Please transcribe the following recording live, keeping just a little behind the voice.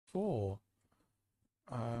FC24.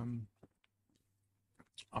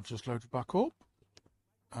 I've just loaded back up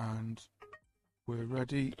and we're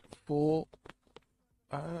ready for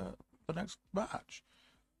the next match.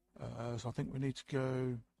 So I think we need to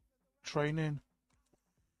go training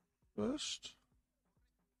first.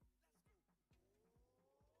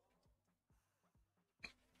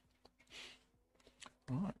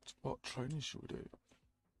 Right, what training should we do?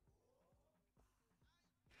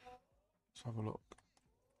 Let's have a look.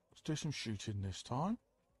 Let's do some shooting this time.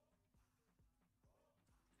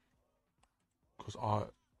 Because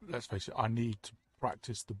let's face it, I need to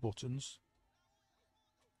practice the buttons.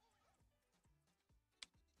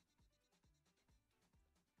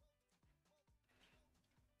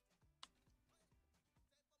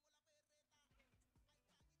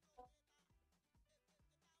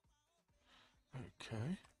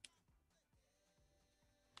 Okay.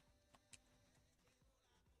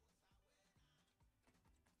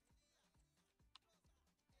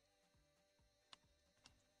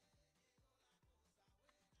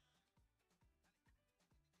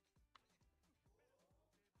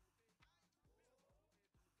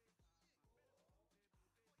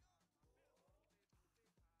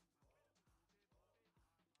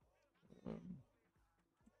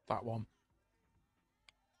 That one.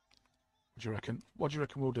 What do you reckon? What do you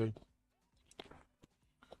reckon we'll do?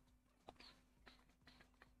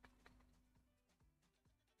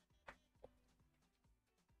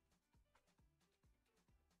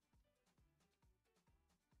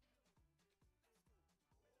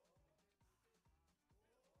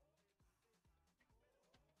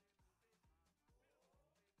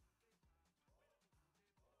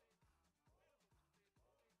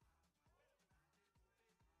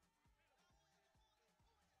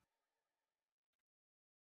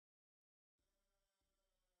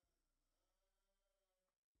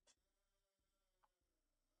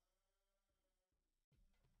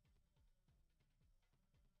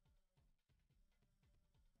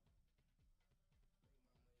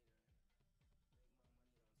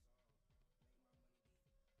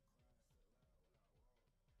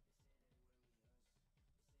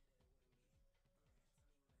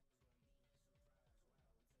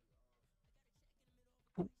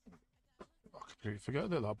 Ooh, I completely forget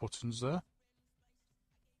that button's there.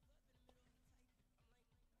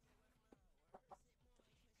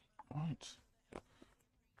 Right.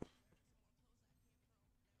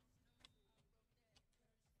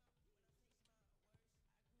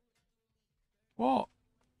 What?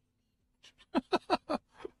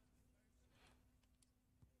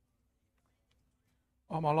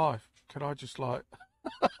 Oh, my life. Could I just like...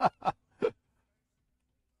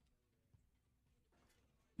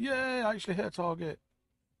 Yeah, I actually hit a target.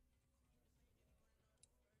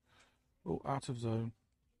 Oh, out of zone.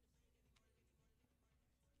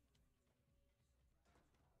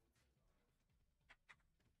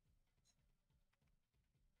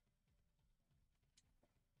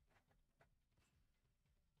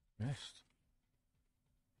 Missed.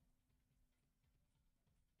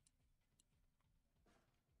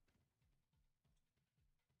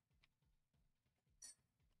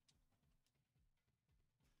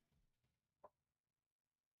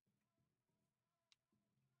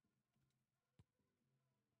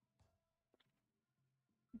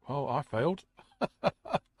 Oh, I failed.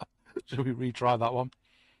 Shall we retry that one?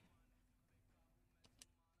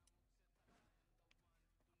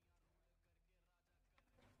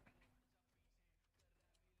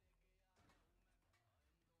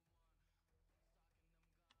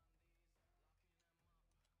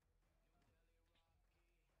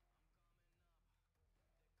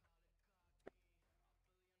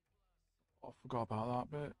 I forgot about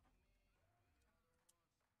that bit.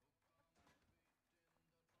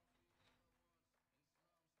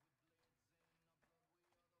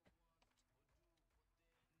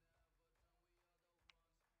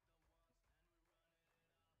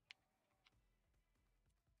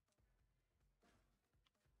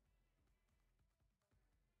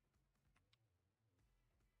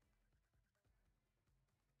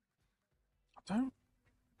 I don't...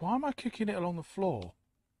 Why am I kicking it along the floor?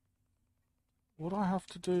 What do I have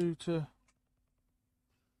to do to...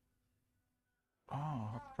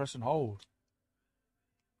 Oh, press and hold.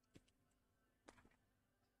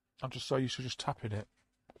 I'm just so used to just tapping it.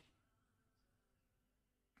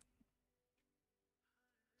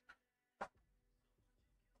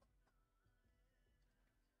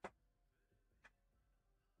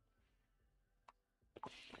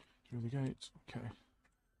 Through the gates. Okay.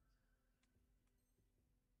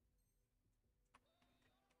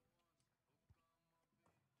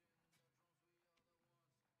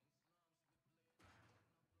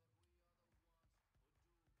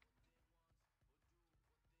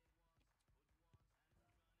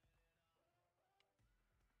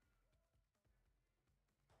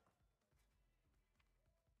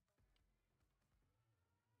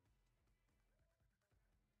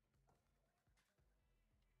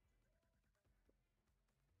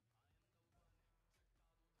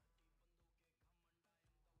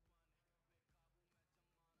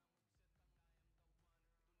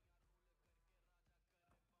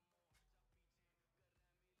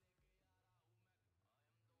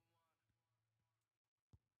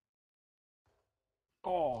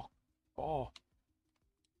 Oh, oh.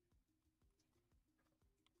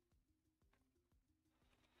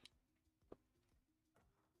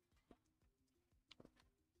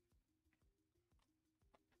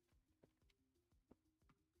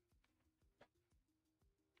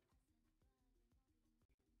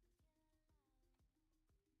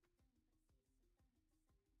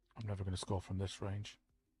 I'm never going to score from this range.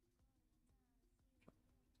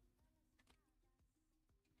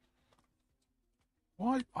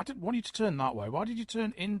 Why? I didn't want you to turn that way. Why did you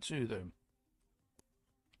turn into them?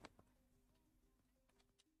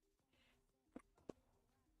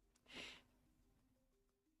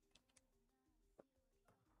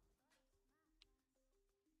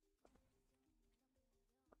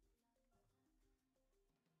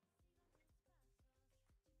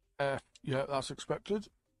 Yeah, that's expected.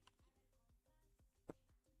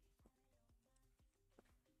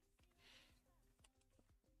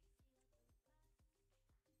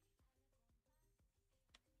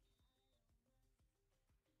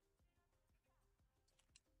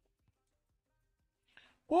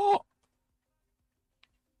 What?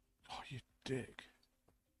 Oh, you dick.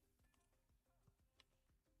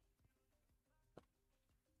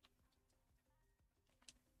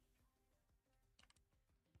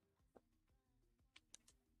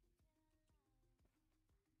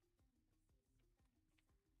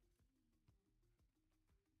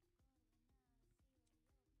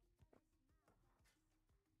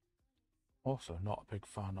 Also, not a big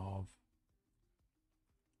fan of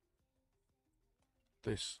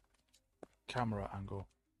this camera angle.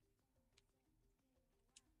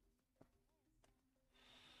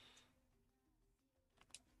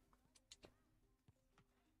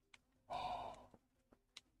 Oh.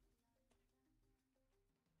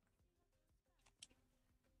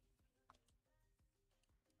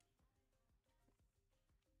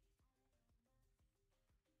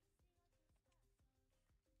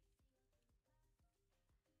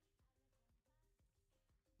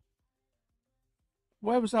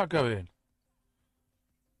 Where was that going?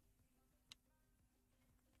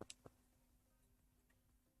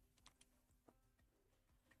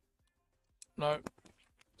 No.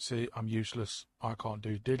 See, I'm useless. I can't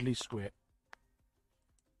do diddly squat.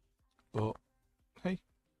 But, hey.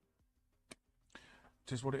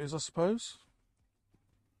 It is what it is, I suppose.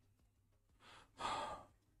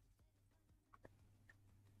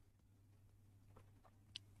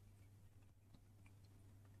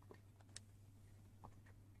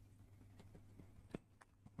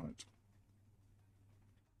 Right.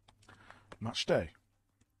 Match day.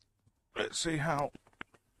 Let's see how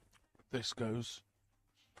this goes.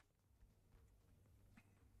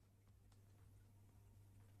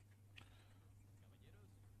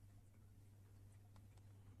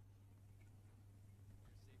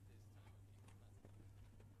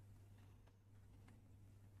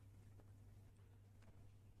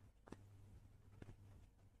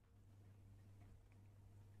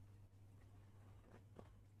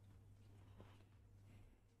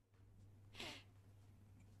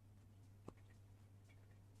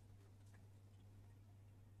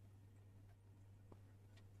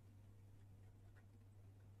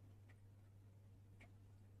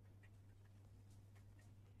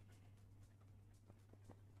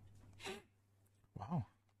 Wow.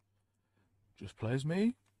 Just plays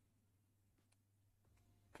me.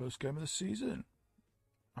 First game of the season.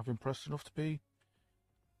 I've impressed enough to be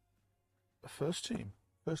a first team.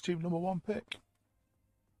 First team #1 pick.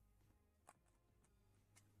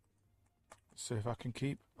 Let's see if I can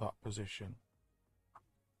keep that position.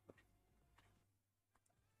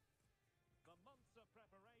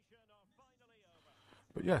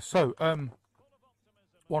 But yeah, so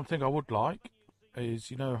one thing I would like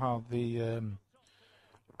is, you know how the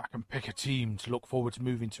I can pick a team to look forward to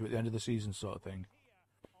moving to at the end of the season sort of thing.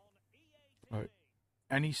 Right.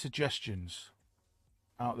 Any suggestions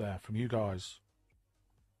out there from you guys?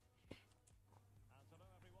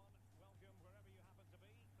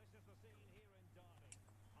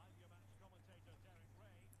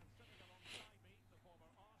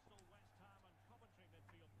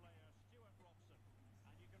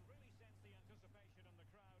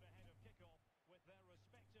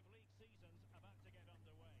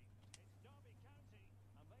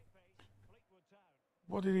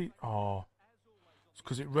 What did he... Oh, it's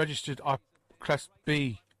because it registered... I pressed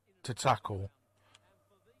B to tackle,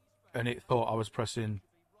 and it thought I was pressing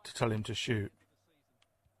to tell him to shoot.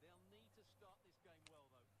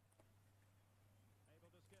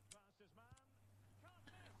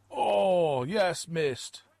 Oh, yes,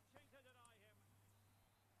 missed.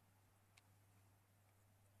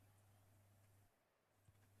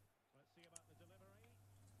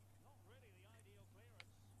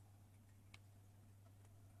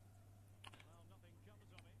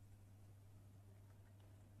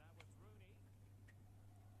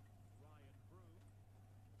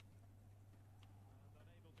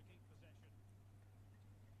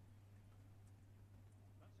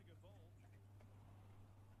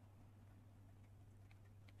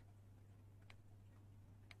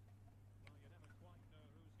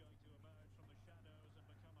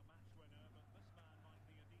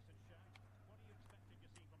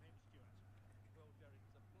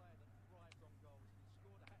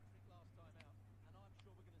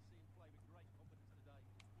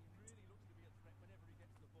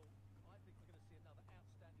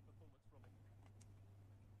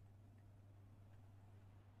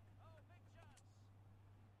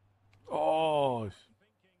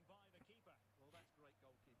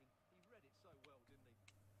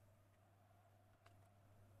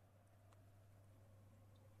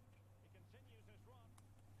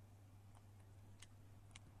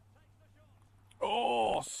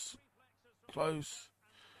 close.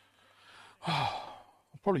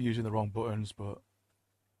 I'm probably using the wrong buttons, but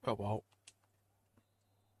oh well.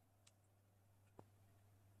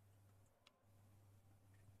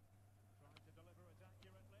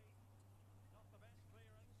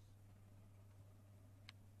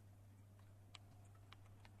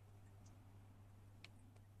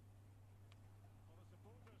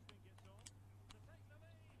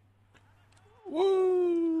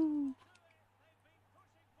 Woo!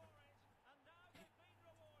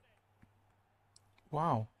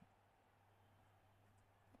 Wow.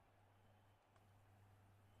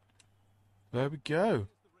 There we go.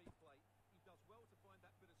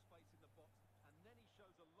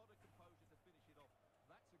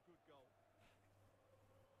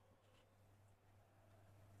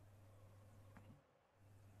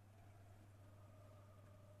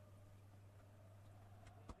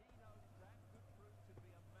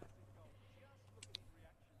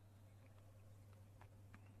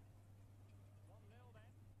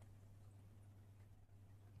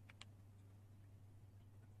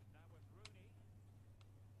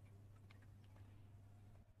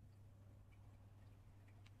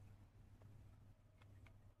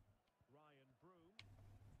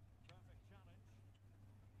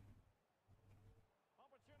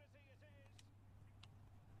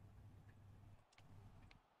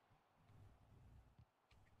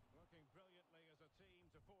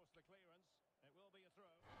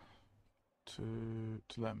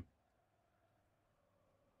 To them.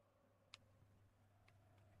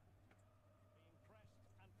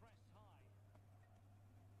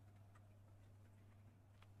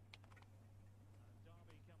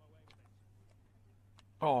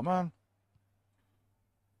 Oh man.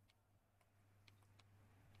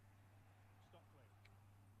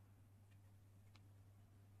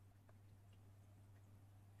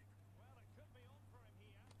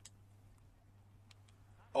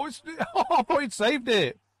 Oh, it's. Oh, I thought he'd saved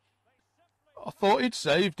it. I thought he'd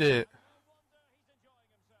saved it.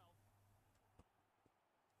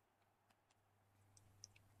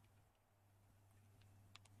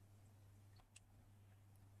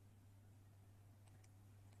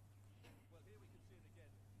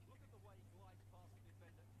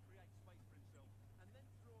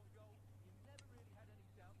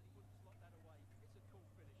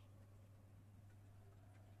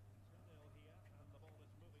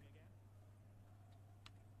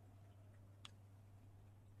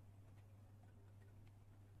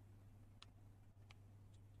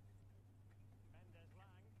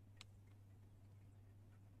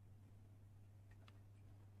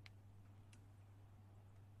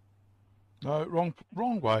 No,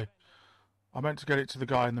 wrong way. I meant to get it to the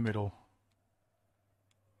guy in the middle.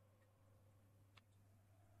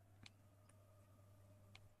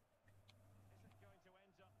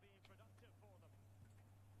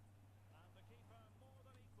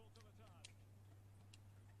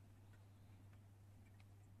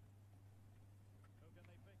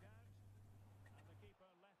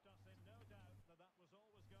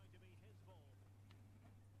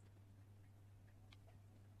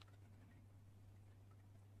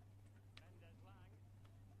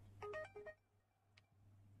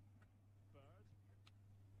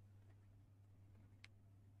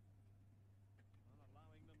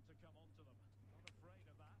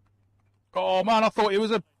 Oh man, I thought it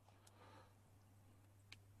was a.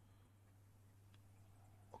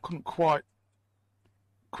 I couldn't quite.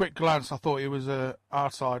 Quick glance, I thought it was our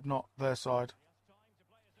side, not their side.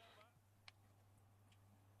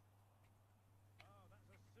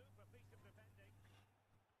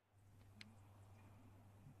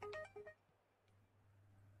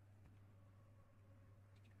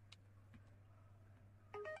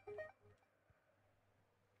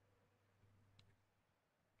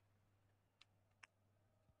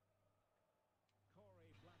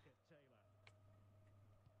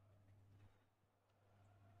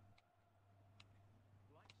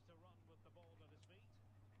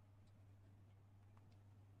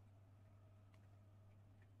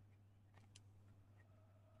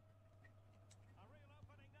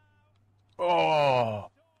 Oh.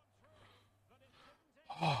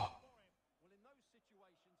 Oh.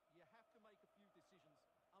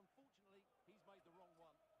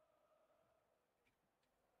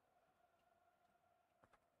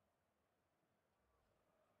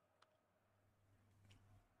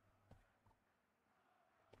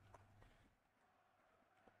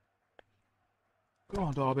 Go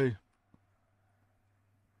on, Derby.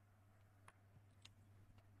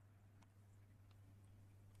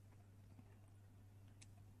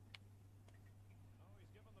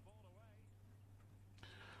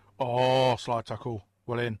 Oh, slide tackle.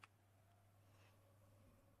 Well in.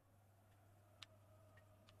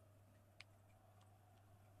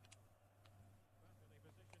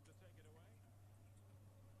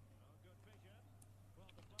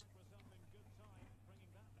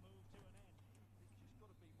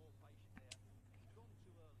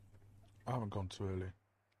 I haven't gone too early.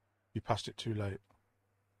 You passed it too late.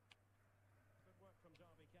 Good work from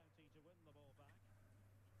Derby County to win the ball back.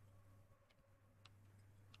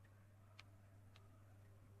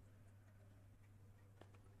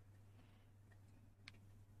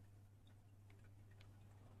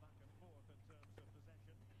 Back and forth in terms of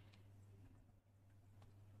possession.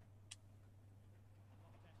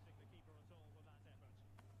 Not testing the keeper at all with that effort.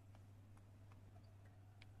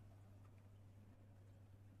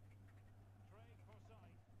 Craig Forsyth.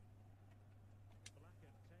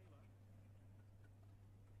 Blackett Taylor.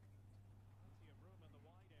 Plenty of room in the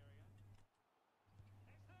wide area.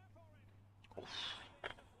 It's there for him.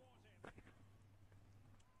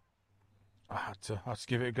 I had to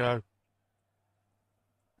give it a go. And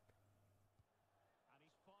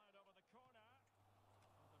he's fired over the corner.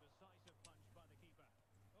 Not a decisive punch by the keeper.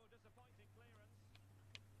 Oh, disappointing clearance.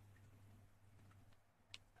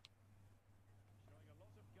 Showing a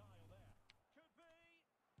lot of guile there. Could be.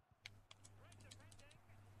 Great defending.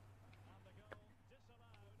 And the goal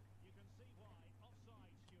disallowed. You can see why.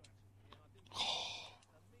 Offside, Stuart. Yeah, I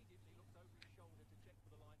think he immediately looked over his shoulder to check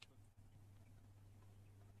for the linesman.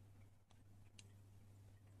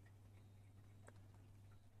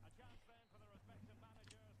 A chance then for the respective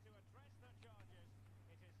managers to address their charges.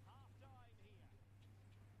 It is half-time here.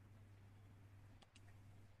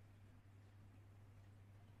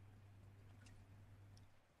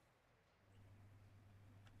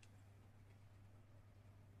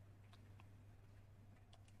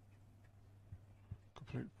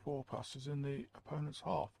 Complete 4 passes in the opponent's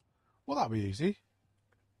half. Well, that'll be easy.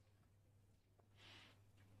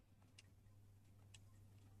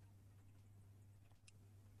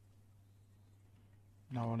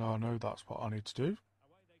 Now I know that's what I need to do. Away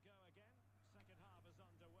they go again. Second half is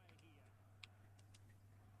underway here.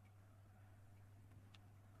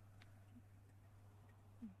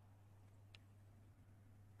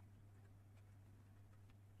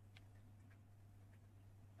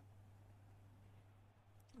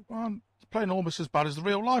 Well, it's playing almost as bad as the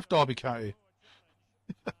real life Derby County.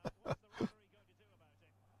 Poor challenge. What's the referee going to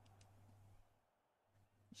do about it?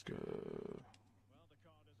 Let's go. Well, the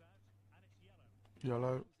card is out, and it's yellow.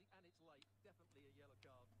 Yellow. And it's late. Definitely a yellow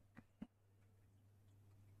card.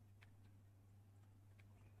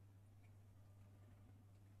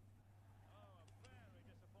 Oh, a very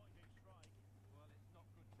disappointing strike. Well, it's not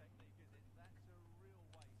good technique, is it? That's a real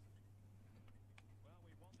waste. Well,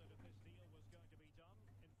 we wondered if this deal was going to be done.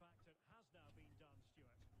 In fact, it has now been done,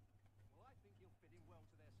 Stuart. Well, I think he'll fit in well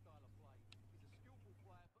to their style of play. He's a skillful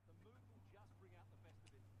player, but the move will just bring out the best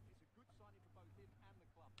of him. It's a good signing for both him and the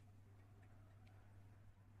club.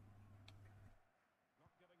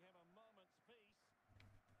 Not giving him a moment's peace.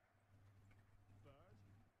 Bird.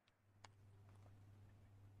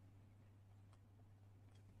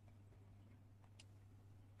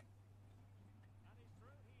 And he's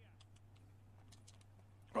through here.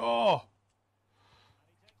 Oh! And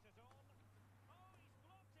he takes it on. Oh, he's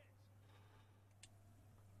blocked it.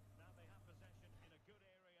 Now they have possession in a good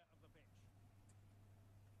area of the pitch.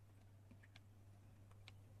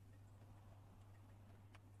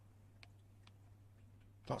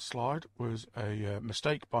 That slide was a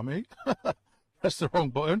mistake by me. Pressed the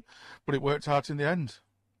wrong button, but it worked out in the end.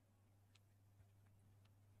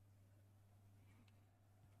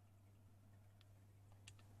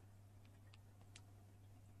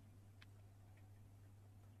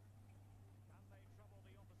 Can they trouble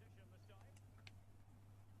the opposition this time?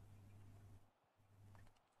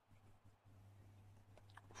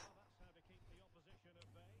 Well, that's how to keep the opposition at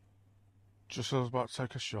bay. Just as I was about to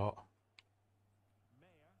take a shot.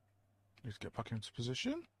 Mayer. Need to get back into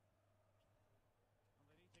position. And they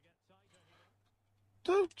need to get tighter here.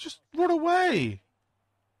 Don't just run away.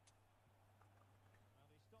 Well,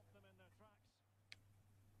 he stopped them in their tracks.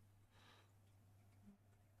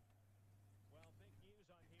 Well, big news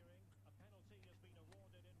I'm hearing. A penalty has been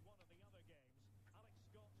awarded in one of the other games. Alex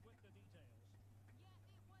Scott with the details. Yeah, it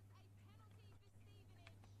was a penalty for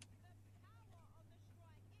Stevenage. The power on the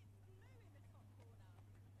strike, it flew in the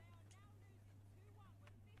top corner. They are now losing 2-1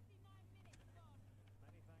 with 59 minutes gone.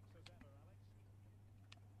 Many thanks as ever, Alex.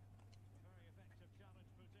 A very effective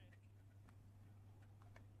challenge put in.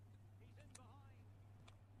 He's in behind.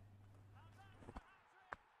 And that's the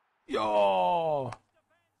hat-trick. Yo!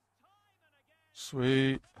 Defence time and again.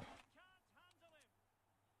 Sweet. Can't handle him.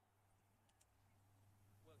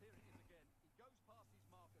 Well, here it is again. He goes past his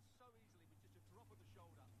marker so easily with just a drop of the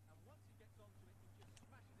shoulder. And once he gets onto it, he just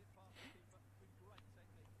smashes it past the keeper with great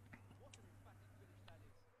technique. What an emphatic finish that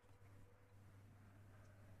is.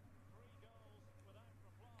 3 goals without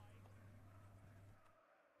reply.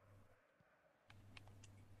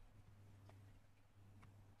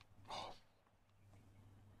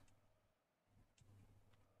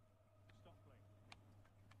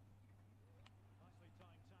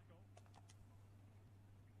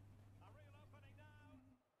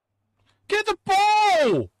 Get the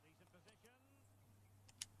ball!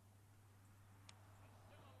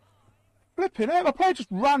 Flipping out, the player just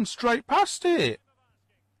ran straight past it.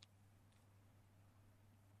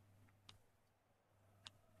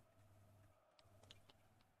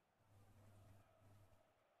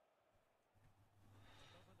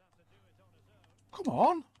 Come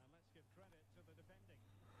on. And let's give credit to the defending.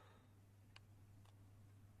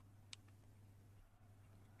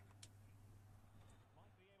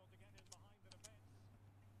 Might be able to get in behind the defence.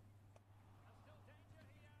 And still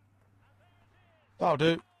danger here. And there it is. That'll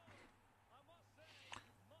do. I must say,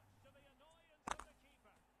 much to the annoyance of the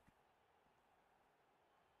keeper.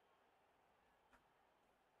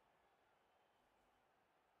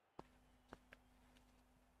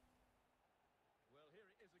 Well, here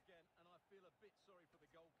it is again, and I feel a bit sorry for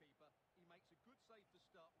the goalkeeper. He makes a good save to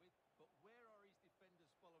start with, but where are his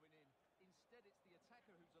defenders following in? Instead, it's the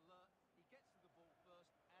attacker who's alert. He gets to the ball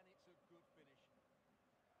first, and it's a good finish.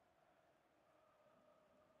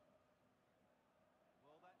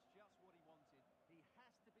 Well, that's just what he wanted. He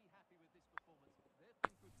has to be happy with this performance. They've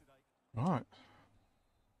been good today. Right.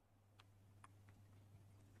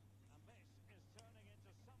 And this is turning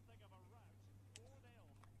into something of a rout.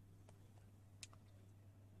 4-0.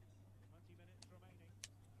 20 minutes remaining.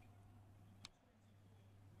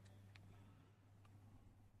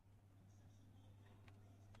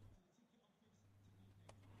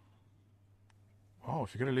 Oh,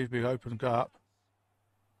 if you're going to leave me open gap.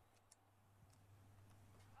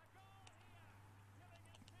 A goal here, giving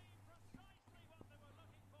his team precisely what they were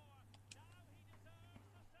looking for. Now he deserves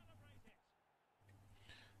to celebrate it.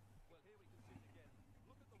 Well, here we can see it again.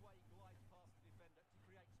 Look at the way he glides past the defender to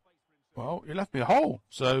create space for himself. Well, he left me a hole,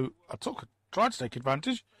 so I tried to take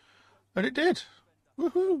advantage, and it did.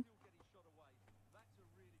 Woohoo! Still getting shot away. That's a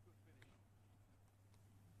really good finish.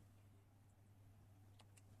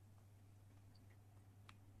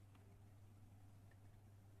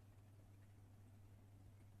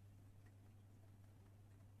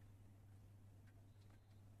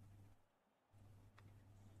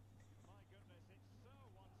 My goodness, it's so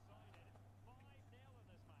one-sided. 5-0 in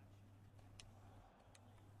this match.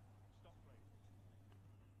 Stockley.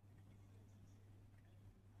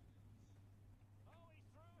 Oh, he's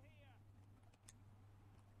through here.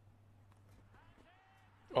 And in.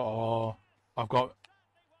 Oh, I've got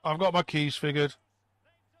Exactly what my keys figured.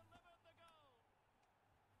 they've delivered the goal.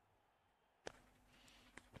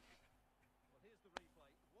 Well, here's the replay.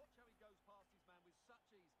 Watch how he goes past his man with such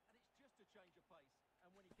ease, and it's just a change of pace. And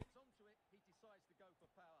when he gets onto it, he decides to go for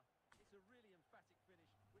power. It's a really emphatic finish,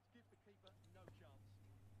 which gives the keeper no chance.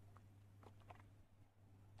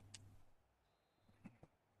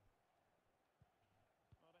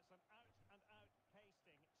 Well, it's an out-and-out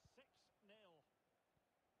pasting. 6-0.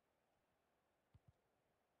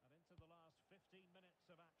 And into the last 15 minutes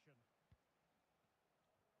of action.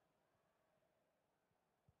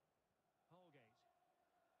 Holgate.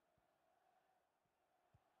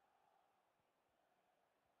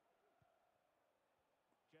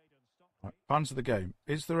 Jadon Stockley. Right, fans of the game,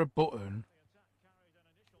 is there a button The attack carried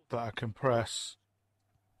an initial that I can press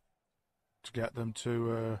to get them to... to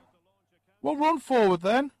launch a counter. Well, run forward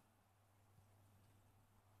then.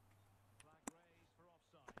 Flag raised for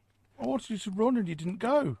offside. I wanted you to run and you didn't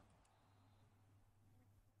go.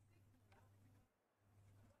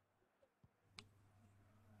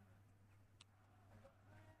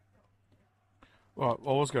 Well,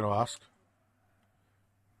 I was going to ask,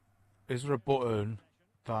 is there a button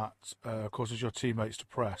that causes your teammates to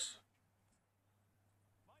press?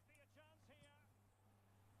 Might be a chance here.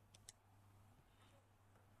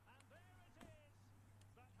 And there it is.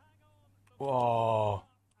 But hang on. The Oh,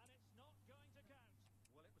 and it's not going to count.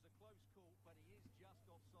 Well, it was a close call, but he is just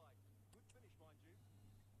offside. Good finish, mind you.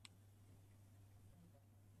 And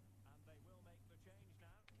they will make the change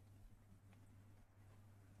now.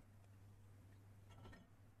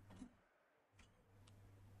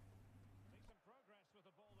 Decent progress with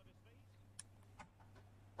the ball at his feet.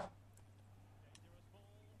 Dangerous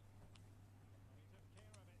ball.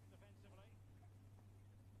 And he took care of it defensively.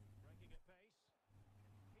 Breaking at pace.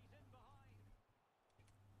 He's in behind.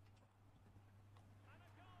 And a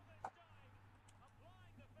goal this time.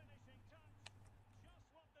 Applying the finishing touch. Just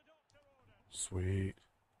what the doctor ordered. sweet.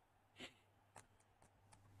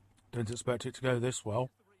 Didn't expect it to go this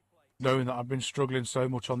well, The replay. knowing that I've been struggling so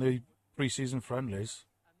much on the pre-season friendlies.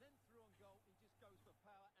 And then through on goal, he just goes for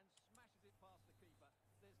power and smashes it past the keeper.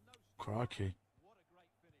 There's no stopping Crikey. him. What a great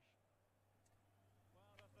finish.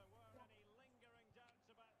 Well, if there were any lingering doubts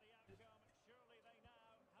about the outcome, surely they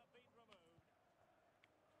now have been removed.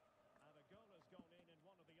 And a goal has gone in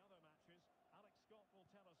one of the other matches. Alex Scott will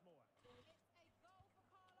tell us more.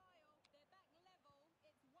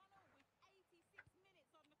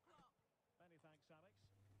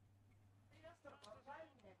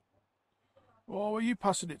 Oh, where are you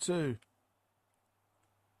passing it to?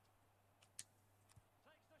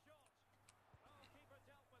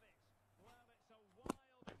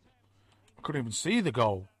 I couldn't even see the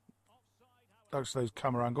goal. Thanks to those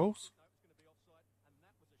camera angles. No, it's going to be offside, and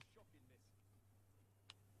that was a shocking miss.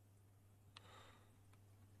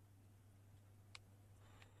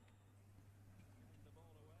 Giving the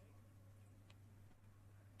ball away.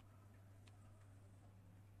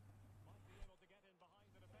 Might be able to get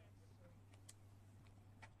in behind the defence.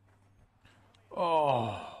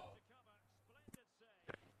 Oh. To cover. Splendid save.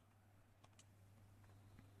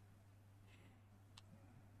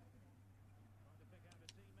 Trying to pick out a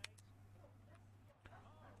teammate. Oh,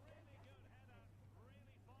 really good header. Really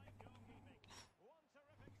fine goalkeeping. One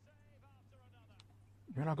terrific save after another.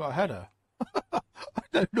 Man, I got a header. I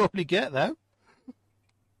don't normally get them.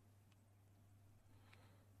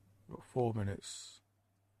 Got 4 minutes,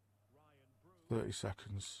 Ryan Brew. 30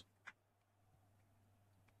 seconds.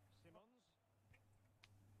 Simmons.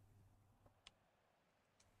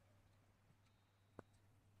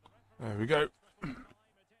 There we go. Time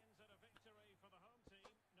it ends at a victory for the home team.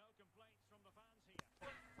 No complaints from the fans here.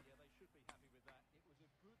 Yeah, they should be happy with that. It was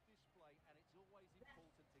a good display, and it's always important to get off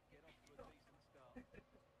to a decent start.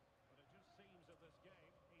 But it just seems that this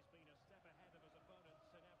game, he's been a step ahead of his opponents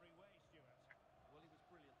in every way, Stuart. Well, he was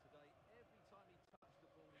brilliant today. Every time he touched the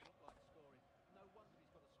ball, he looked like scoring. No wonder he's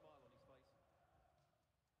got a smile on his face.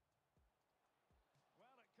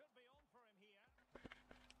 Well, it could be on for him here.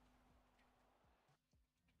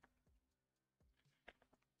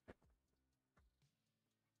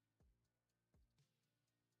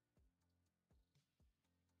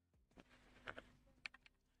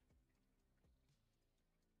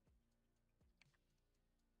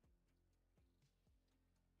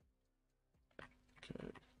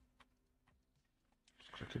 Okay.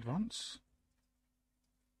 Just click advance.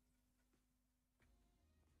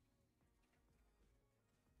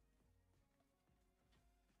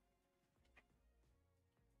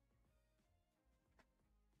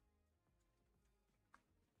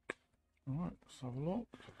 Alright, let's have a look.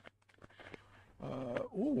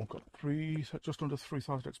 Oh, got just under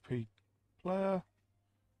 3,000 XP player.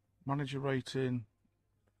 Manager rating,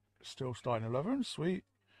 still starting 11, sweet.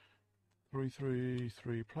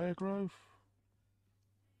 333 player growth.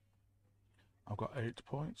 I've got 8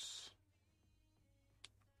 points.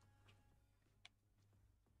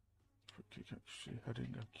 Free kick accuracy,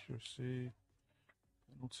 heading accuracy,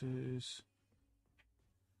 penalties,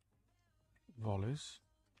 volleys,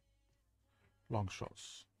 long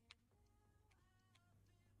shots.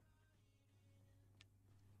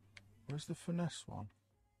 Where's the finesse one?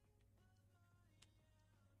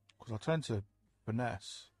 Because I tend to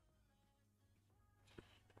finesse.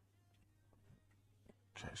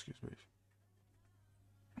 Okay, excuse me.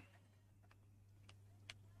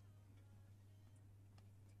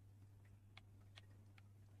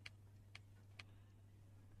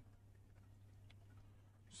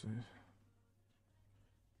 See.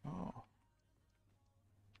 Oh.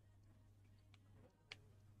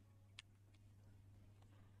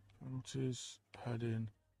 Penalties, heading,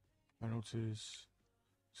 penalties.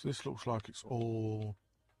 So this looks like it's all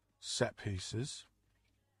set pieces.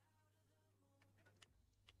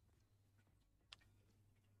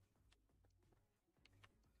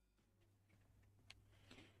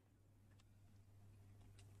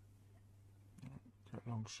 Get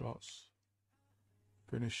long shots.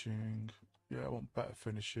 Finishing. Yeah, I want better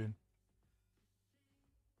finishing.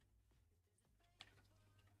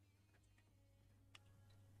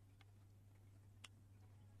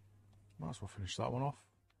 Might as well finish that one off.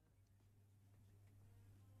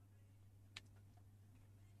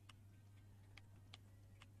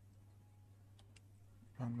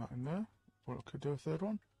 Bang that in there. What I could do a third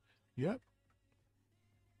one. Yep.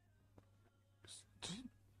 It doesn't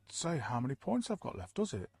say how many points I've got left,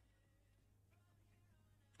 does it?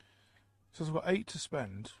 It says I've got 8 to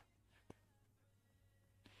spend.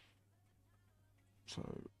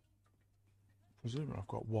 So, presumably I've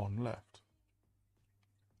got 1 left.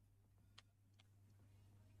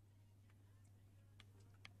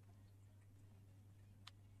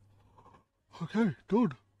 Okay,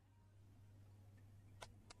 done.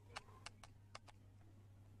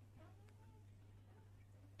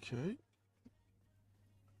 Okay.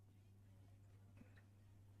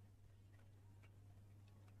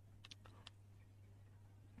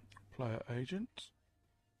 Player agent.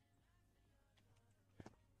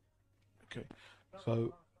 Okay,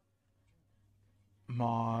 so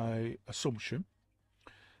my assumption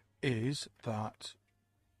is that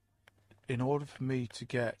in order for me to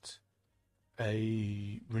get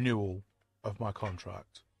a renewal of my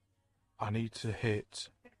contract, I need to hit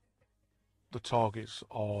the targets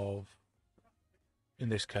of, in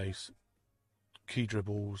this case, key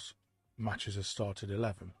dribbles, matches have started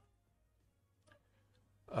 11.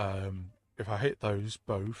 If I hit those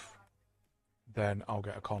both, then I'll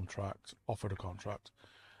get a contract, offered a contract.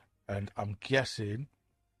 And I'm guessing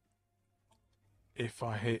if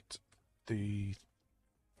I hit the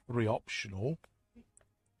 3 optional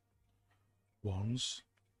ones,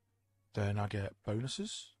 then I get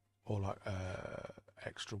bonuses or like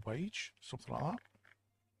extra wage, something like that.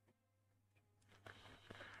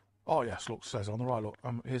 Oh yes, look, says on the right. Look,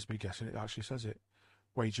 here's me guessing. It actually says it.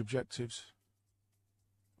 Wage objectives.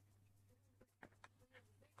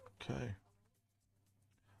 Okay.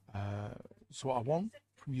 So what I want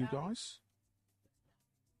from you guys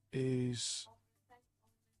is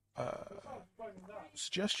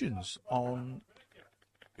suggestions on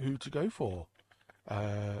who to go for.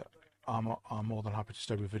 I'm more than happy to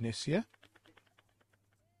stay with Vinicius.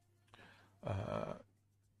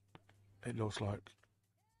 It looks like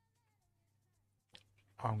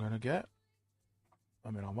I'm going to get.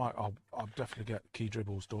 I mean, I'll definitely get key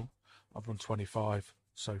dribbles done. I've run 25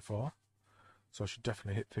 so far, so I should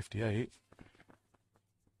definitely hit 58.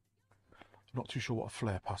 I'm not too sure what a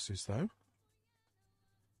flare pass is though.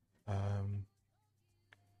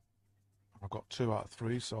 I've got 2 out of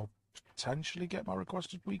 3, so I'll potentially get my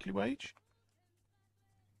requested weekly wage.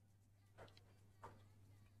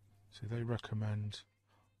 So they recommend,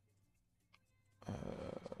 I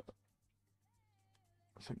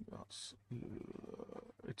think that's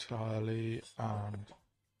Italy and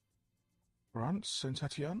France,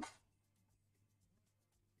 Saint-Etienne.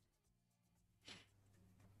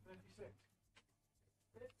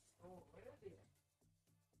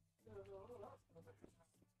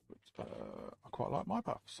 But, I quite like my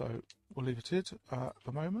path, so we'll leave it at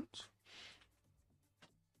the moment.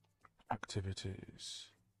 Activities.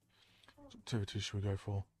 What activities should we go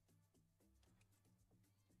for?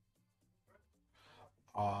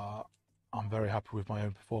 I'm very happy with my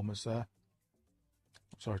own performance there.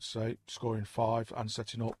 Sorry to say, scoring 5 and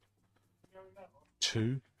setting up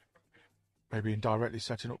 2. Maybe indirectly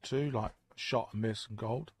setting up 2, like shot and miss and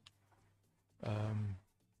gold.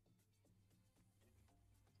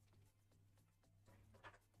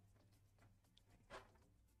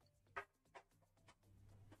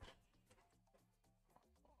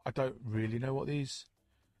 I don't really know what these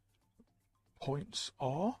points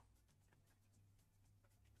are.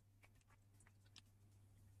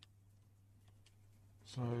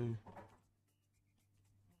 So, I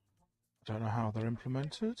don't know how they're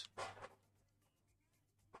implemented.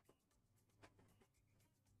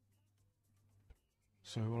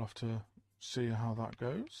 So we'll have to see how that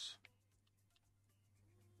goes.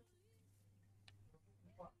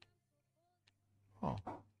 Oh,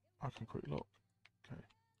 I can quick look. Okay.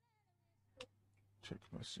 Check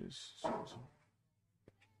messages.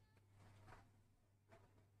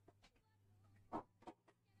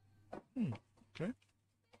 Okay.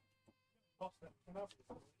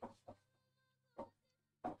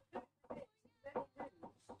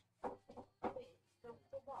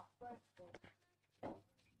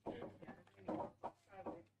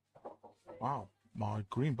 Wow, my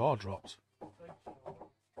green bar dropped.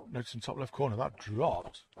 Notice in top left corner, that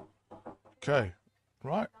dropped. Okay,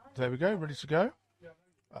 right, there we go, ready to go.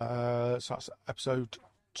 So that's episode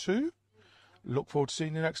 2. Look forward to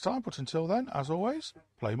seeing you next time, but until then, as always,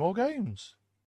 play more games.